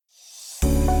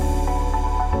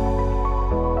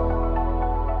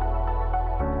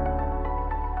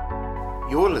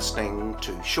You're listening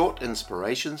to Short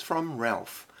Inspirations from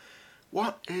Ralph.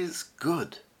 What is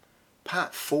good?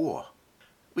 Part 4.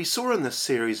 We saw in this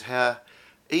series how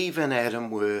Eve and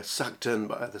Adam were sucked in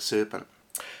by the serpent.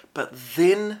 But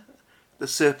then the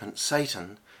serpent,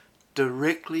 Satan,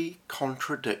 directly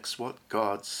contradicts what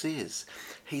God says.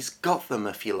 He's got them,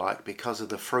 if you like, because of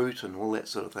the fruit and all that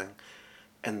sort of thing.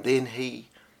 And then he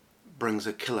brings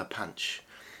a killer punch.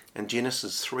 In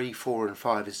Genesis 3, 4 and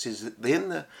 5 it says that then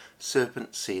the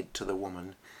serpent said to the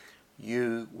woman,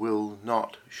 "You will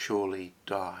not surely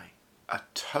die." A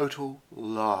total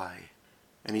lie.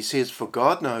 And he says, "For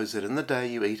God knows that in the day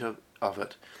you eat of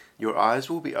it, your eyes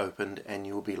will be opened and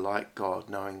you will be like God,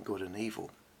 knowing good and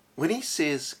evil." When he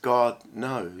says God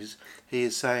knows, he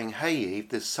is saying, hey Eve,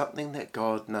 there's something that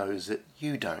God knows that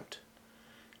you don't.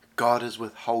 God is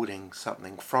withholding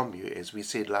something from you, as we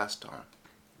said last time.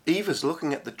 Eve is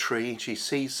looking at the tree and she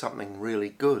sees something really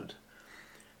good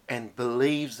and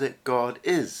believes that God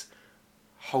is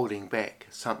holding back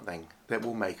something that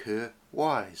will make her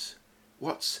wise.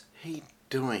 What's he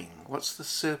doing? What's the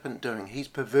serpent doing? He's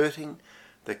perverting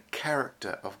the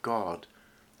character of God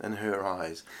in her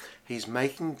eyes. He's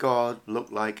making God look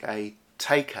like a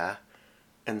taker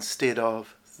instead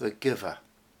of the giver.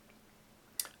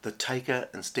 The taker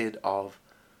instead of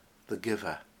the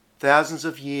giver. Thousands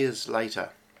of years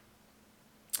later,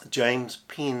 James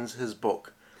pens his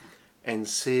book and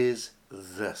says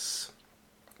this,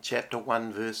 chapter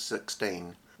 1 verse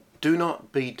 16, "Do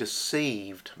not be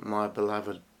deceived, my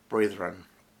beloved brethren."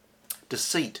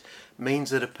 Deceit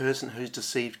means that a person who's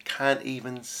deceived can't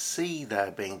even see they're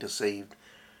being deceived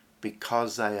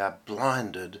because they are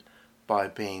blinded by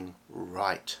being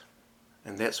right.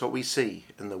 And that's what we see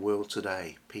in the world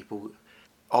today. People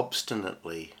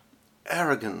obstinately,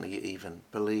 arrogantly even,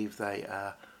 believe they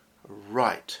are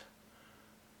right,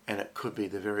 and it could be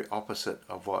the very opposite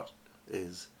of what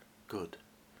is good.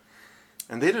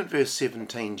 And then in verse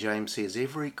 17 James says,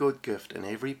 "Every good gift and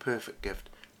every perfect gift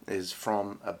is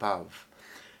from above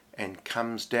and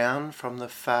comes down from the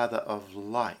Father of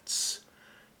lights,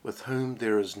 with whom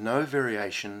there is no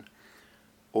variation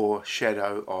or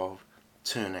shadow of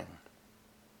turning."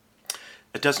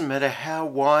 It doesn't matter how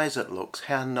wise it looks,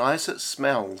 how nice it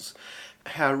smells,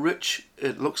 how rich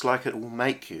it looks like it will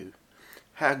make you,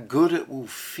 how good it will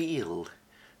feel.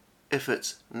 If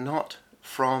it's not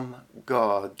from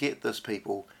God, get this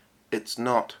people, it's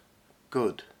not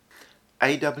good.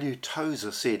 A.W.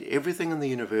 Tozer said everything in the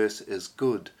universe is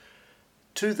good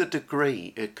to the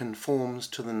degree it conforms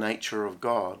to the nature of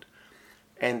God,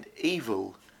 and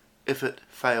evil if it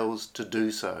fails to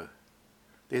do so.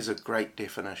 There's a great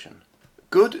definition.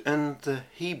 Good in the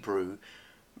Hebrew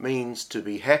means to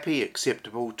be happy,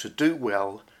 acceptable, to do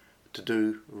well, to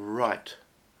do right.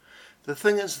 The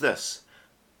thing is this,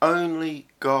 only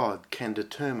God can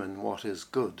determine what is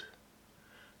good.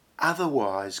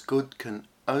 Otherwise, good can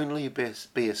only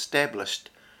be established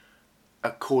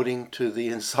according to the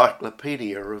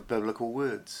encyclopedia of biblical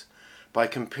words, by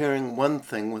comparing one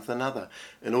thing with another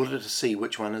in order to see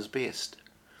which one is best.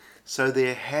 So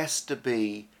there has to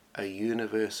be a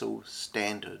universal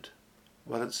standard.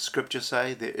 What does Scripture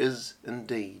say? There is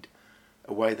indeed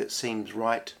a way that seems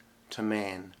right to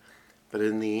man, but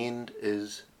in the end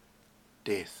is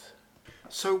death.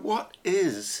 So what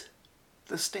is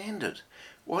the standard?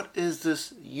 What is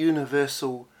this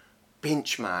universal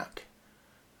benchmark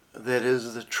that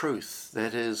is the truth,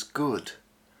 that is good,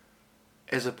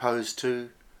 as opposed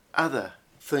to other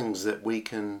things that we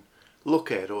can look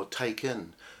at or take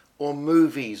in, or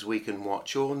movies we can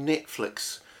watch, or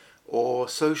Netflix, or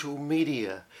social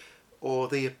media, or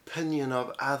the opinion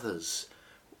of others?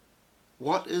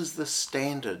 What is the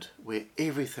standard where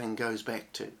everything goes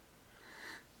back to?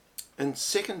 In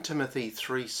 2 Timothy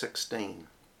 3:16,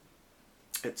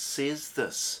 it says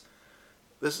this.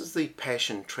 This is the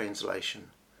Passion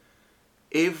Translation.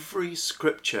 "Every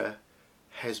scripture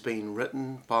has been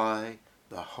written by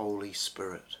the Holy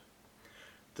Spirit,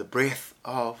 the breath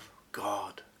of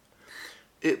God.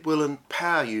 It will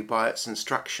empower you by its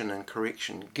instruction and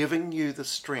correction, giving you the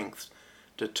strength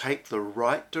to take the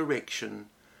right direction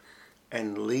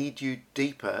and lead you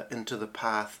deeper into the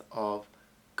path of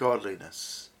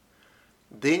godliness.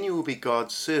 Then you will be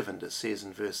God's servant," it says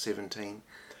in verse 17,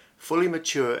 "fully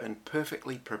mature and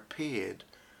perfectly prepared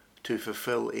to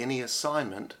fulfill any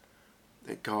assignment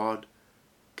that God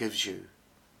gives you."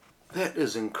 That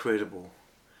is incredible.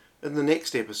 In the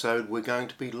next episode, we're going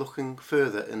to be looking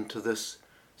further into this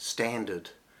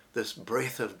standard, this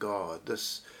breath of God,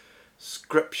 this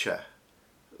scripture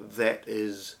that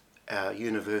is our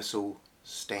universal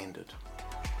standard.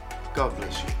 God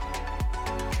bless you.